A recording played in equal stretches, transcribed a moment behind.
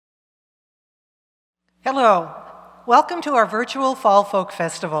Hello, welcome to our virtual Fall Folk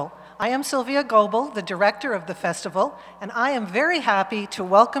Festival. I am Sylvia Goebel, the director of the festival, and I am very happy to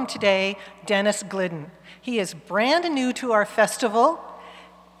welcome today Dennis Glidden. He is brand new to our festival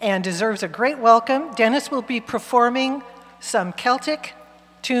and deserves a great welcome. Dennis will be performing some Celtic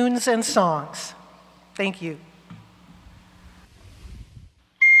tunes and songs. Thank you.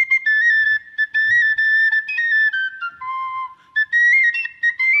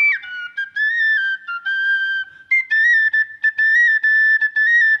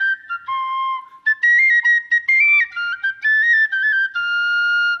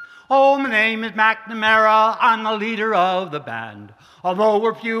 Oh, my name is McNamara, I'm the leader of the band. Although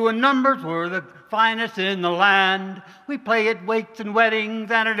we're few in numbers, we're the finest in the land. We play at wakes and weddings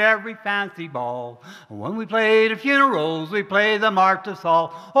and at every fancy ball. And when we play at funerals, we play the March of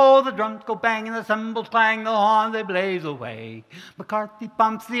Saul. Oh, the drums go bang and the cymbals clang, the horns they blaze away. McCarthy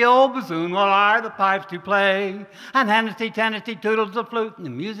pumps the old bassoon while I the pipes do play. And Hennessy, Tennessee toodles the flute and the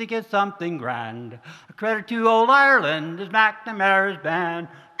music is something grand. A credit to old Ireland is McNamara's band.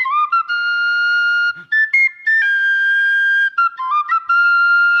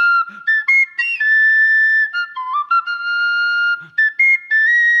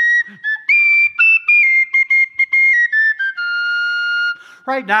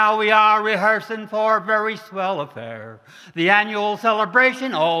 Right now we are rehearsing for a very swell affair. The annual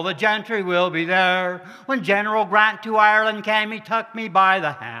celebration, all the gentry will be there. When General Grant to Ireland came, he took me by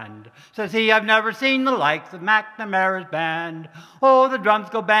the hand. Says he, I've never seen the likes of McNamara's band. Oh, the drums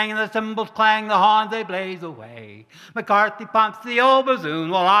go bang and the cymbals clang, the horns they blaze away. McCarthy pumps the old bassoon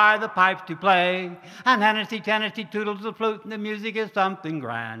while I the pipes do play. And Hennessy, Tennessee toodles the flute and the music is something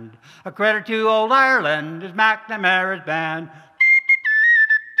grand. A credit to old Ireland is McNamara's band.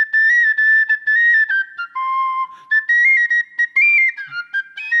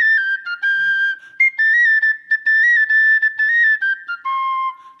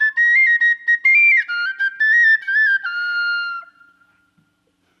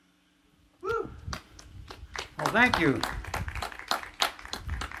 Well, thank you.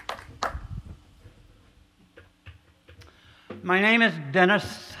 My name is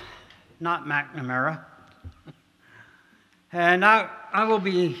Dennis, not McNamara, and I will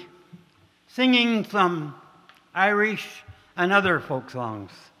be singing some Irish and other folk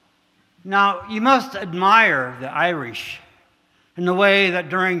songs. Now, you must admire the Irish in the way that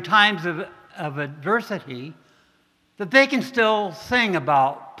during times of adversity, that they can still sing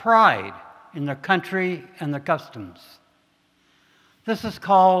about pride in their country and their customs. This is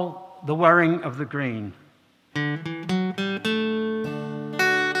called the wearing of the green.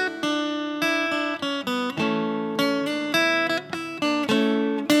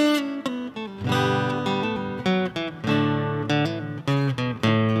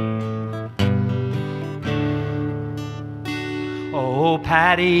 Oh,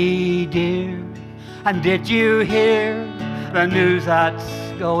 Patty dear, and did you hear the news that's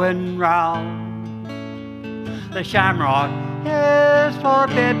going round? The shamrock is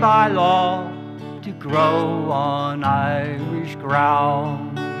forbid by law to grow on Irish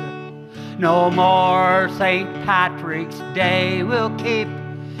ground. No more St. Patrick's Day will keep,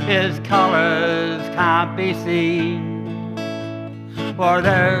 his colours can't be seen. For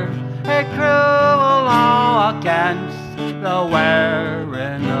there's a cruel law against the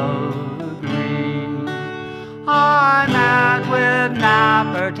wearing of the green. I met with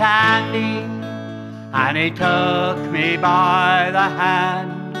Napper Tandy, and he took me by the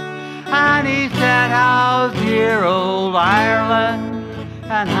hand, and he said, how's dear old Ireland,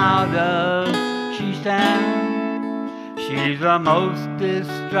 and how does she stand? She's the most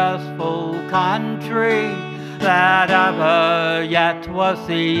distressful country that ever yet was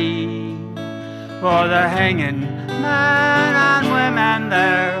seen, for they're hanging men and women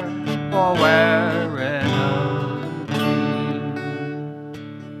there for wearing of green.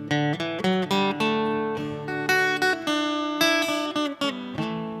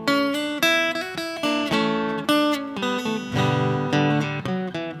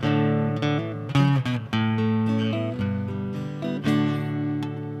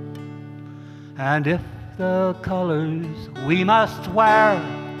 And if the colours we must wear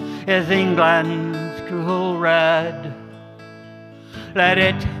is England's cruel red, let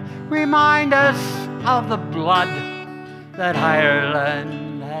it remind us of the blood that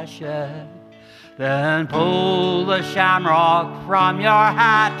Ireland has shed. Then pull the shamrock from your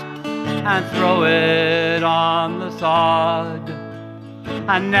hat and throw it on the sod,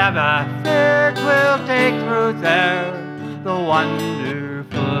 and never fear 'twill take root there, the wonder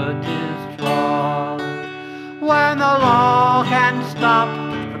foot is trod. When the law can stop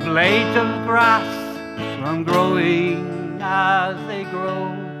the blades of grass from growing as they grow.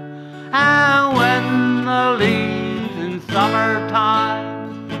 And when the leaves in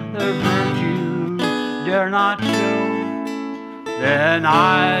summertime their virtue dare not show, then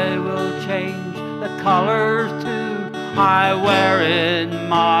I will change the colors too I wear in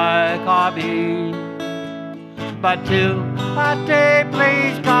my caubeen. But till that day,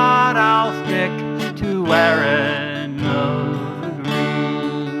 please God, I'll stick to wearing the green.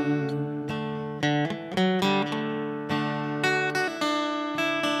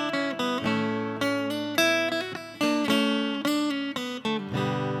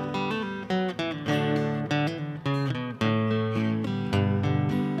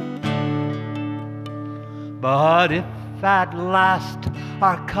 But if at last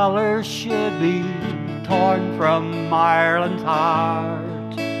our colors should be torn from Ireland's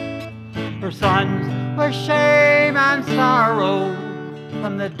heart, her sons were shame and sorrow,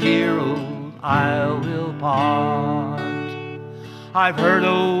 from the dear old Isle will part. I've heard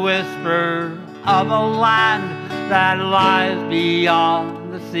a whisper of a land that lies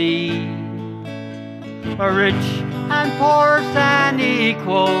beyond the sea, a rich and poor stand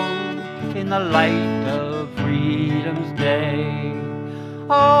equal in the light of freedom's day.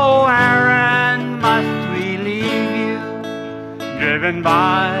 Oh, Erin, must we leave you, driven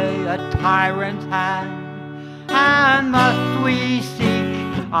by a tyrant's hand? And must we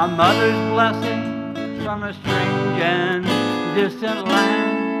seek a mother's blessing from a strange and distant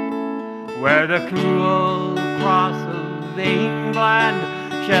land, where the cruel cross of England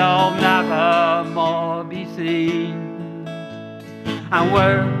shall never more be seen, and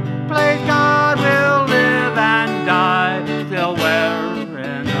where, please God, we'll live and die still wearing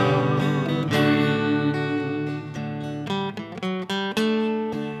the green.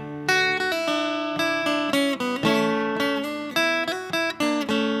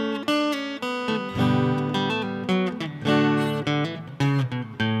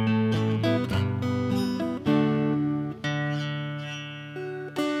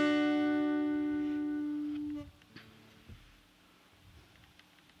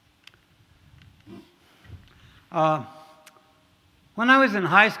 When I was in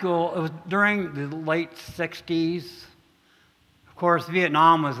high school, it was during the late 60s. Of course,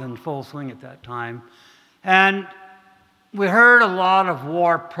 Vietnam was in full swing at that time. And we heard a lot of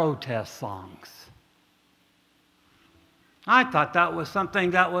war protest songs. I thought that was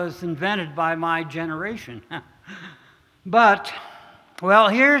something that was invented by my generation. But, well,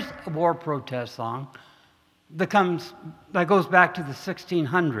 here's a war protest song that goes back to the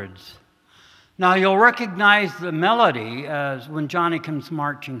 1600s. Now, you'll recognize the melody as When Johnny Comes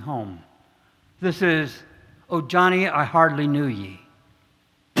Marching Home. This is, Oh, Johnny, I Hardly Knew Ye.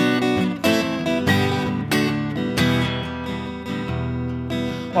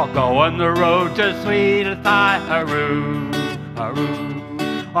 I'll go on the road to sweet Athy-haroo,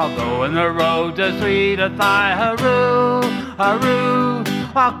 haroo. I'll go on the road to sweet Athy-haroo, haroo.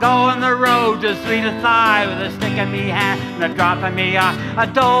 I'll go on the road to sweet Athy with a stick in me hand and a drop in me eye. A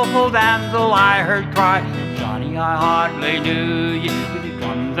doleful damsel I heard cry, Johnny, I hardly knew ye, with your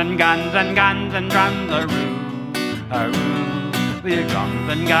drums and guns and guns and drums, haroo, haroo. With your drums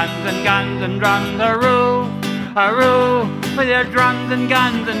and guns and guns and drums, haroo, haroo. With your drums and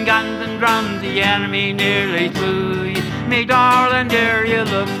guns and guns and drums, the enemy nearly slew ye. Me darling dear, you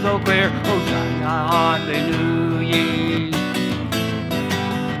look so queer, oh Johnny, I hardly knew ye.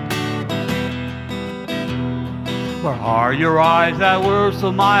 Where are your eyes that were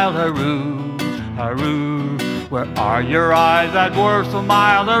so mild, haroo, haroo? Where are your eyes that were so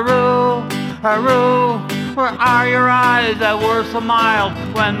mild, haroo, haroo? Where are your eyes that were so mild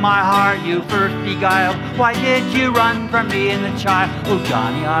when my heart you first beguiled? Why did you run from me in the child? Oh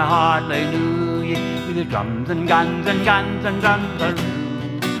Johnny, I hardly knew ye, with your drums and guns and guns and drums, haroo,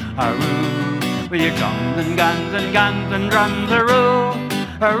 haroo. With your drums and guns and guns and drums, haroo,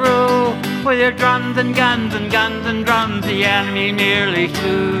 haroo. With your drums and guns and guns and drums, the enemy nearly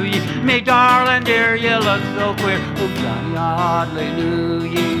slew ye. Me darling dear, you look so queer, oh Johnny, I hardly knew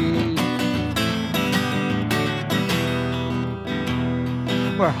ye.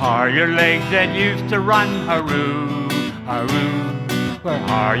 Where are your legs that used to run, haroo, haroo? Where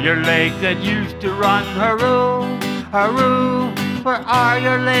are your legs that used to run, haroo, haroo? Where are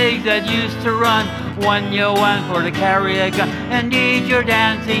your legs that used to run when you went for to carry a gun? Indeed, your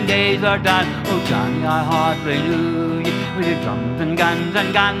dancing days are done. Oh, Johnny, I hardly knew you, with your drums and guns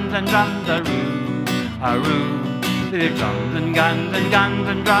and guns and drums, haroo, haroo. With your drums and guns and guns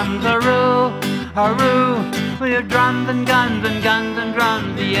and drums, haroo, haroo. With your drums and guns and guns and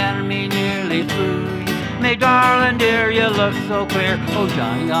drums, the enemy nearly slew you. Me darling dear, you look so queer. Oh,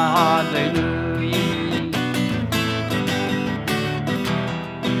 Johnny, I hardly knew you.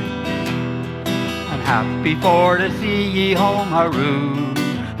 happy for to see ye home, hurroo,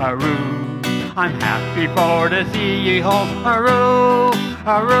 hurroo. I'm happy for to see ye home, hurroo,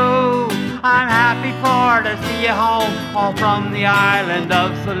 hurroo. I'm happy for to see ye home, all from the island of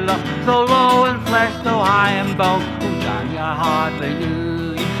so low in flesh, so high in bone. Oh, Johnny, I hardly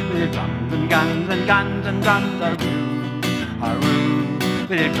knew ye, with your drums and guns and guns and drums, hurroo, hurroo.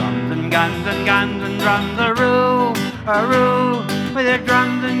 With your drums and guns and guns and drums, hurroo, hurroo. With your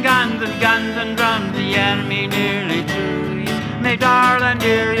drums and guns and guns and drums, the enemy nearly threw ye. Me darling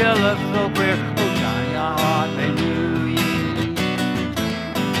dear, you look so queer. Oh, Johnny, I hardly knew ye.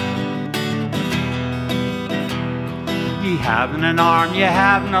 Ye haven't an arm, ye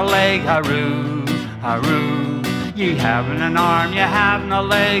haven't a leg, hurroo, hurroo. Ye haven't an arm, ye haven't a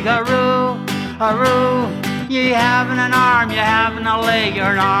leg, hurroo, hurroo. Ye haven't an arm, you haven't a leg. You're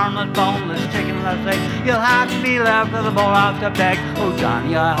an armless, boneless, chickenless egg. You'll have to be left with a bowl out to beg. Oh,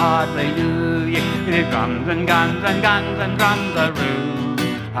 Johnny, I hardly knew ye. With your drums and guns and guns and drums, hurroo,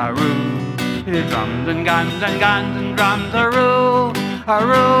 hurroo. With your drums and guns and guns and drums, hurroo,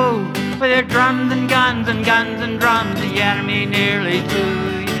 hurroo. With your drums and guns and guns and drums, the enemy nearly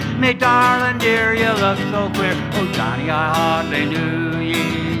slew ye. Me darling dear, you look so queer. Oh, Johnny, I hardly knew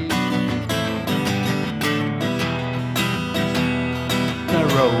ye. They're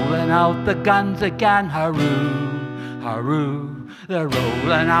rolling out the guns again, hurroo, hurroo. They're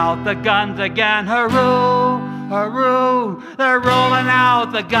rolling out the guns again, hurroo, hurroo. They're rolling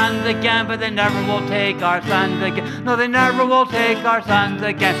out the guns again, but they never will take our sons again. No, they never will take our sons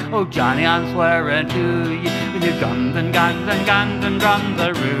again. Oh, Johnny, I'm swearing to you, with your guns and guns and guns and drums,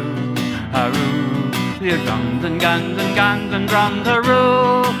 hurroo, hurroo. With your drums and guns and guns and drums,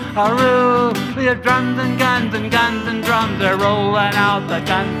 hurroo, hurroo. With your drums and guns and guns and drums, they're rolling out the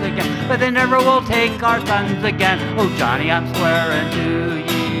guns again, but they never will take our sons again. Oh, Johnny, I'm swearing to ye.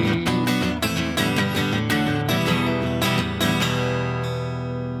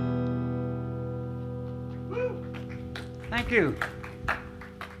 Thank you.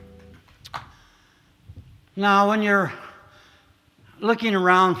 Now, when you're looking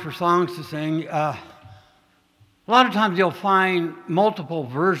around for songs to sing, a lot of times you'll find multiple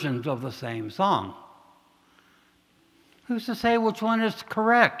versions of the same song. Who's to say which one is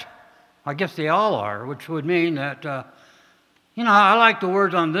correct? I guess they all are, which would mean that, you know, I like the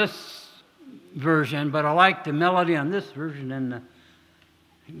words on this version, but I like the melody on this version and the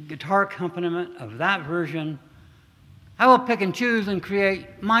guitar accompaniment of that version. I will pick and choose and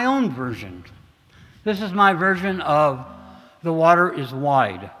create my own version. This is my version of The Water is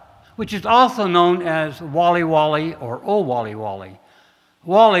Wide, which is also known as Wally Wally or Oh Wally Wally.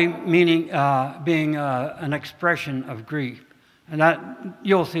 Wally meaning being an expression of grief. And that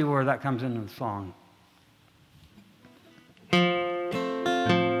you'll see where that comes into the song.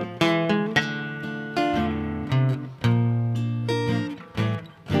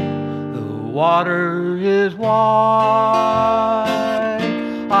 The water is wide,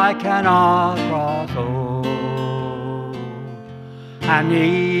 I cannot cross over, and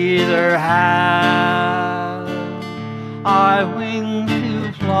neither have I wings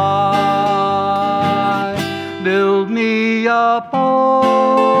to fly. Build me a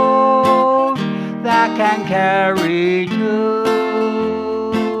boat that can carry two,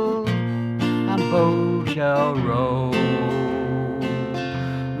 and both shall row,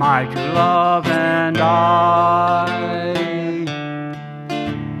 my true love and I.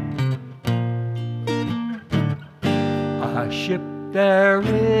 A ship there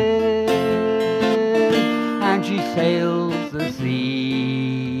is, and she sails the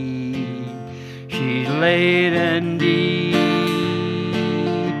sea. She's laden deep,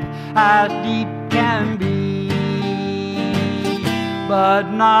 as deep can be,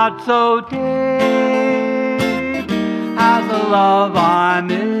 but not so deep as the love I'm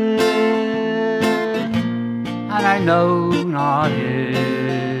in. And I know not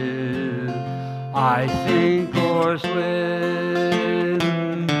if I sink or swim.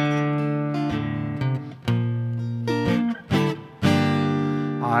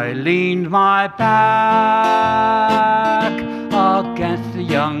 I leaned my back against the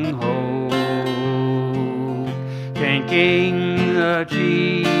young oak, thinking the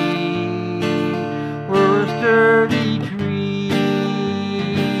tree were a sturdy tree.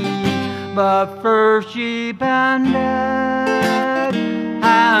 But first she bended,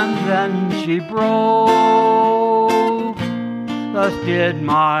 and then she broke. Thus did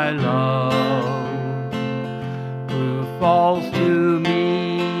my love prove false to me.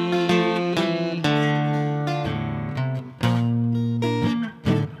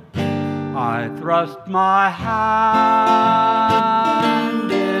 I thrust my hand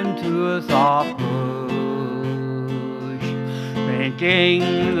into a soft book, thinking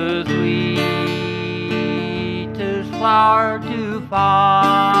the sweetest flower to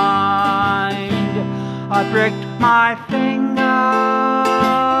find. I pricked my finger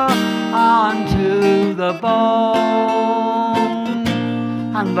onto the bone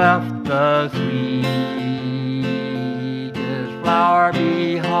and left the sweetest flower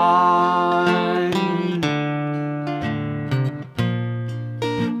behind.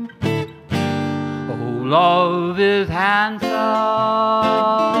 Oh, love is handsome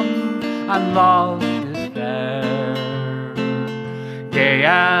and love is fair, gay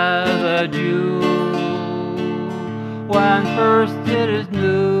as a jewel when first it is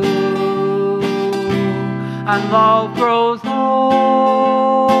new, and love grows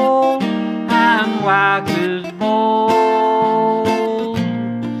old and waxes bold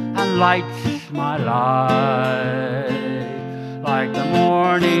and lights my life like the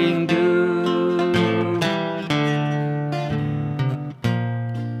morning dew.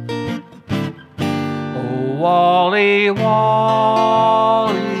 Oh, Wally,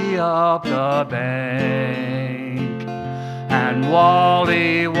 Wally up the bank, and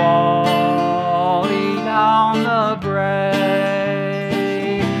Wally, Wally down the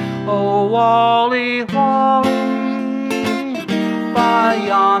brae. Oh, Wally, Wally by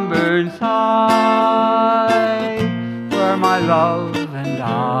yon burnside, where my love and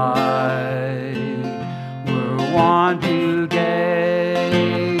I were wont to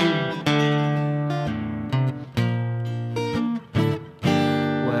gaze.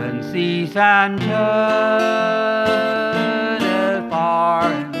 When seas and churn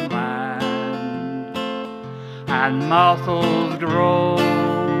far inland, and mussels grow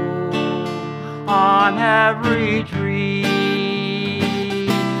on every tree,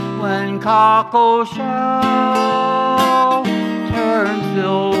 when cockle shell turn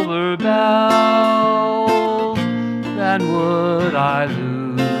silver bells, then would I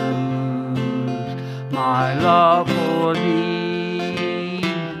lose my love for thee.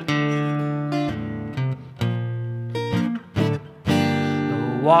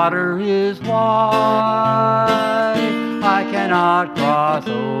 The water is wide, I cannot cross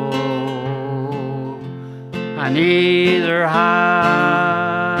over, and neither have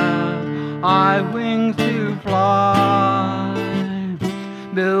I wings to fly.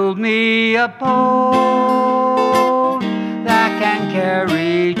 Build me a boat that can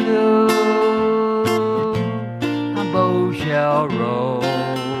carry two, a bow shall row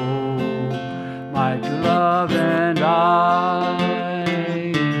my true love and I.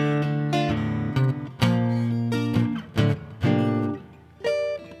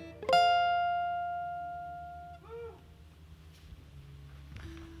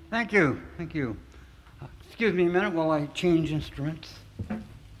 Thank you, thank you. Excuse me a minute while I change instruments.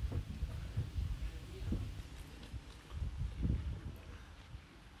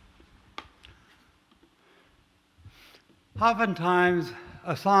 Oftentimes,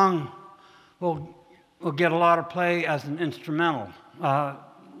 a song will get a lot of play as an instrumental,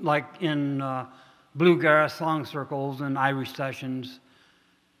 like in bluegrass song circles and Irish sessions.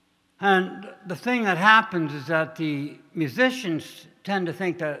 And the thing that happens is that the musicians tend to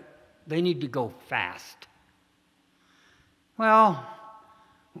think that they need to go fast. Well,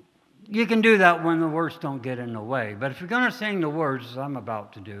 you can do that when the words don't get in the way. But if you're going to sing the words, as I'm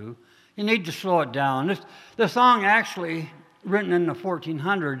about to do, you need to slow it down. The song actually, written in the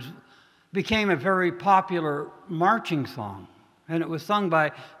 1400s, became a very popular marching song. And it was sung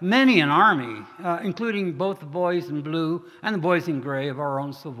by many an army, including both the boys in blue and the boys in gray of our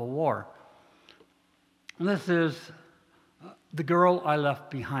own Civil War. And this is The Girl I Left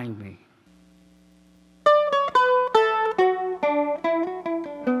Behind Me.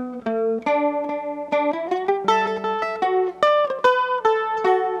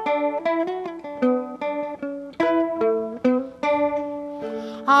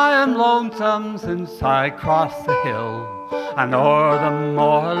 I am lonesome since I crossed the hill and o'er the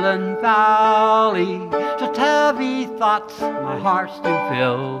moorland valley. Just heavy thoughts my heart's to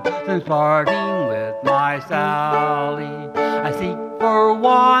fill since parting with my Sally. I seek for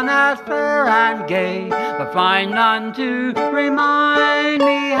one as fair and gay, but find none to remind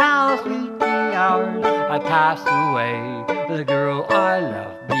me how sweet the hours I passed away with the girl I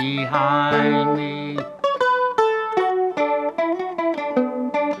left behind me.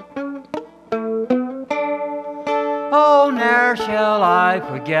 Oh, ne'er shall I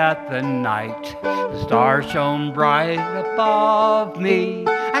forget the night the stars shone bright above me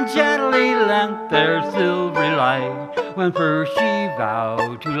and gently lent their silvery light when first she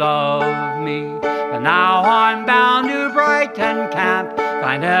vowed to love me. But now I'm bound to Brighton camp,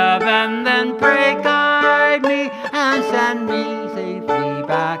 find heaven, then pray guide me and send me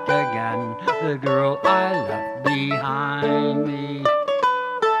back again, the girl I left behind me.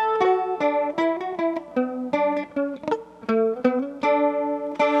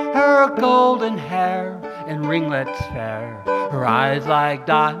 Her golden hair in ringlets fair, her eyes like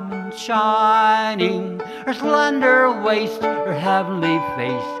diamonds shining, her slender waist, her heavenly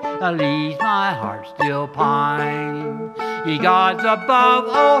face, leaves my heart still pining. Ye gods above,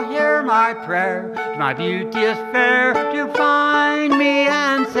 oh hear my prayer, to my beauteous fair to find me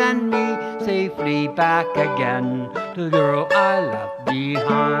and send me safely back again, to the girl I left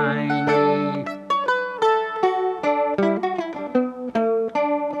behind me.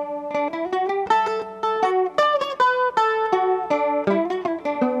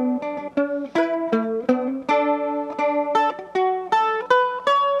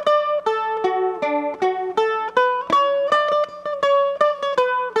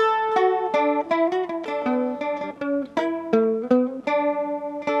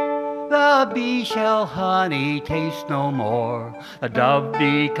 The bee shall honey taste no more, the dove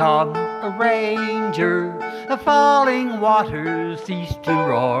become a ranger, the falling waters cease to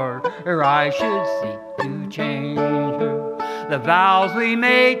roar, or I should seek to change her. The vows we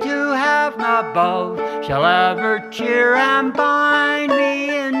made to heaven above shall ever cheer and bind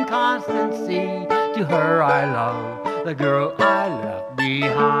me in constancy to her I love, the girl I left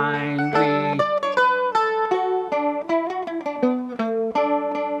behind me.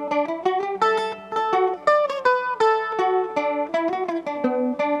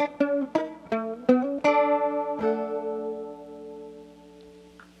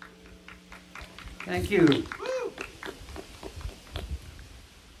 Thank you.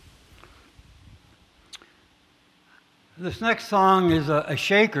 This next song is a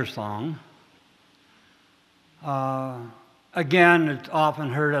shaker song. Again, it's often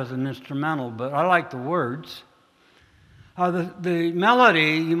heard as an instrumental, but I like the words. The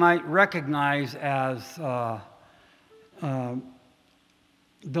melody you might recognize as The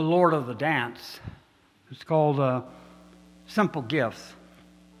Lord of the Dance. It's called Simple Gifts.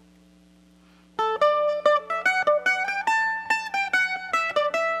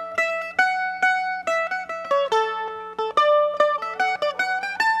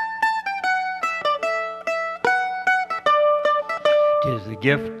 'Tis a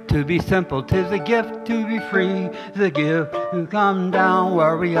gift to be simple, 'tis a gift to be free, 'tis a gift to come down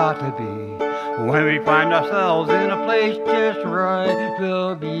where we ought to be. When we find ourselves in a place just right,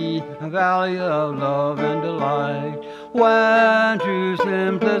 we'll be a valley of love and delight. When true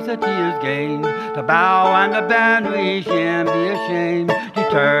simplicity is gained, to bow and to bend we shan't be ashamed. To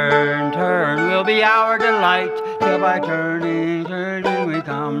turn, turn will be our delight, till by turning, turning we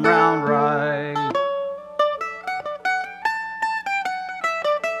come round right.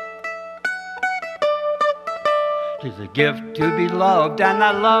 'Tis a gift to be loved and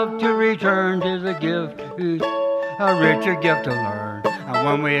that love to return. 'Tis a gift, a richer gift to learn. And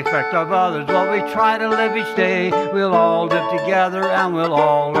when we expect of others what we try to live each day, we'll all live together and we'll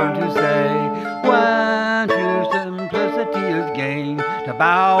all learn to say, when true simplicity is gained, to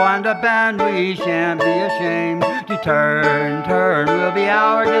bow and to bend we shan't be ashamed. To turn, turn will be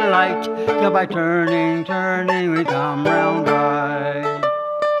our delight, till by turning, turning we come round right.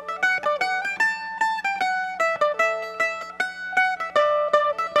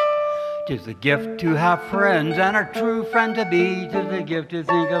 'Tis a gift to have friends and a true friend to be. 'Tis a gift to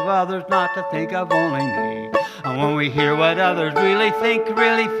think of others, not to think of only me. And when we hear what others really think,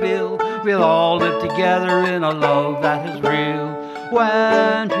 really feel, we'll all live together in a love that is real.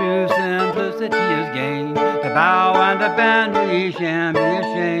 When true simplicity is gained, to bow and to bend we shan't be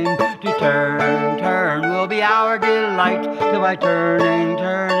ashamed. To turn, turn will be our delight, till by turning,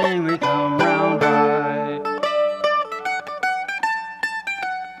 turning we come round right.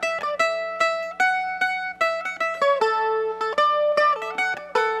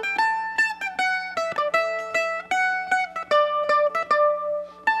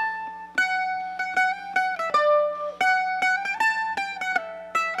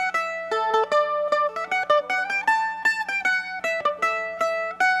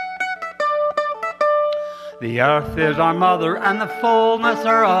 'The earth is our mother, and the fullness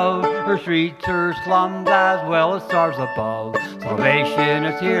thereof, her streets, her slums, as well as stars above. Salvation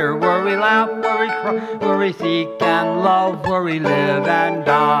is here, where we laugh, where we cry, where we seek and love, where we live and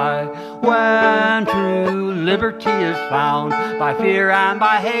die. When true liberty is found, by fear and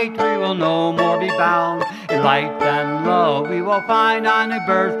by hate we will no more be bound. In light and love we will find a new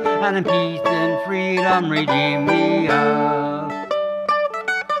birth, and in peace and freedom redeem the earth.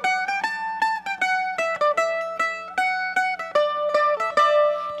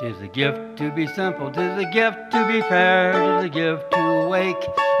 'Tis a gift to be simple, 'tis a gift to be fair, 'tis a gift to wake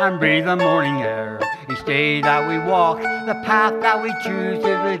and breathe the morning air. Each day that we walk, the path that we choose, 'tis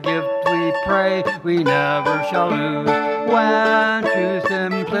a gift we pray we never shall lose. When true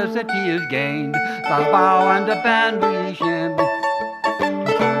simplicity is gained, the bow and the bend we shall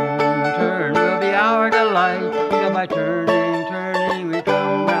turn will be our delight. Till by turning, turning we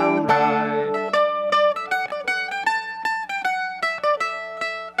come round right.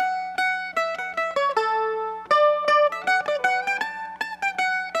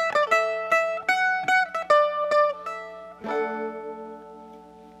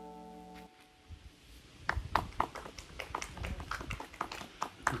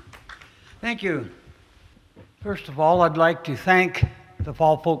 Thank you. First of all, I'd like to thank the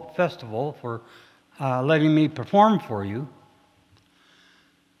Fall Folk Festival for letting me perform for you.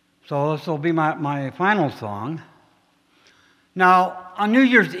 So this will be my final song. Now, on New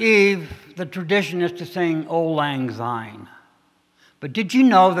Year's Eve, the tradition is to sing Auld Lang Syne. But did you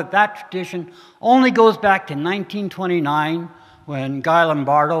know that that tradition only goes back to 1929 when Guy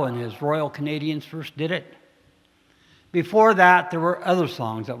Lombardo and his Royal Canadians first did it? Before that, there were other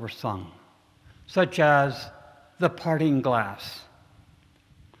songs that were sung, such as The Parting Glass.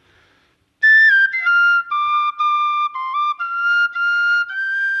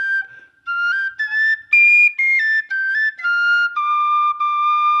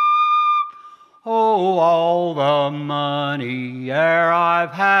 Oh, all the money e'er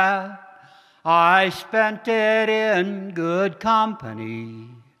I've had, I spent it in good company.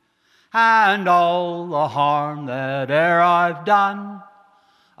 And all the harm that e'er I've done,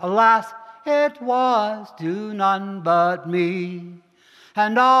 alas, it was to none but me.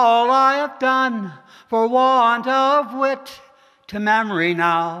 And all I have done for want of wit, to memory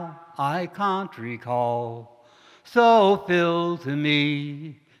now I can't recall. So fill to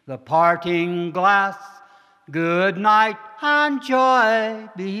me the parting glass, good night and joy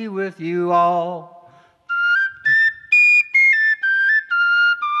be with you all.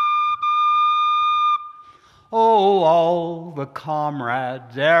 Oh, all the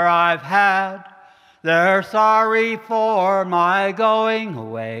comrades ere I've had, they're sorry for my going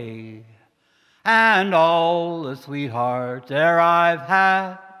away. And all the sweethearts ere I've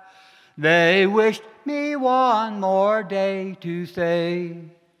had, they wished me one more day to stay.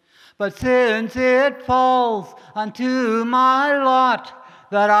 But since it falls unto my lot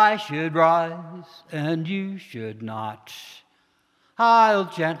that I should rise and you should not, I'll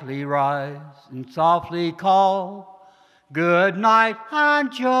gently rise and softly call, good night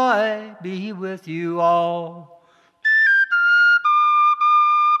and joy be with you all.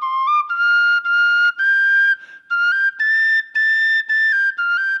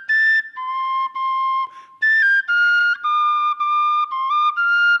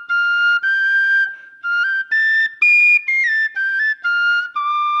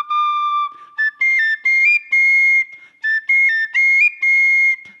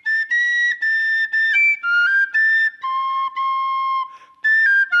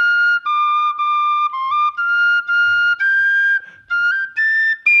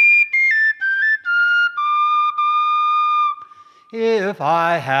 If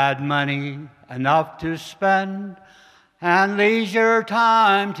I had money enough to spend and leisure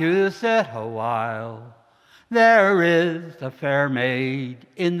time to sit a while, there is a fair maid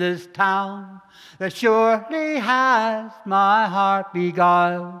in this town that surely has my heart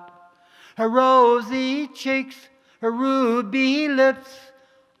beguiled. Her rosy cheeks, her ruby lips,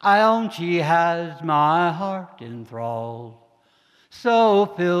 I own she has my heart enthralled. So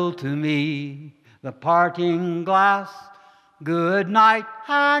fill to me the parting glass, good night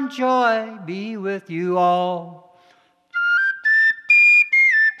and joy be with you all.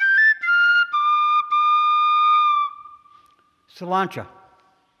 Cilantro.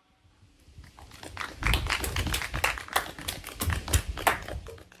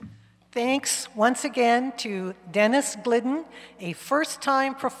 Thanks once again to Dennis Glidden, a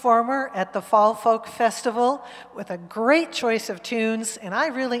first-time performer at the Fall Folk Festival with a great choice of tunes, and I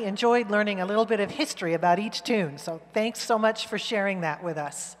really enjoyed learning a little bit of history about each tune, so thanks so much for sharing that with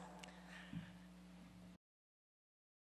us.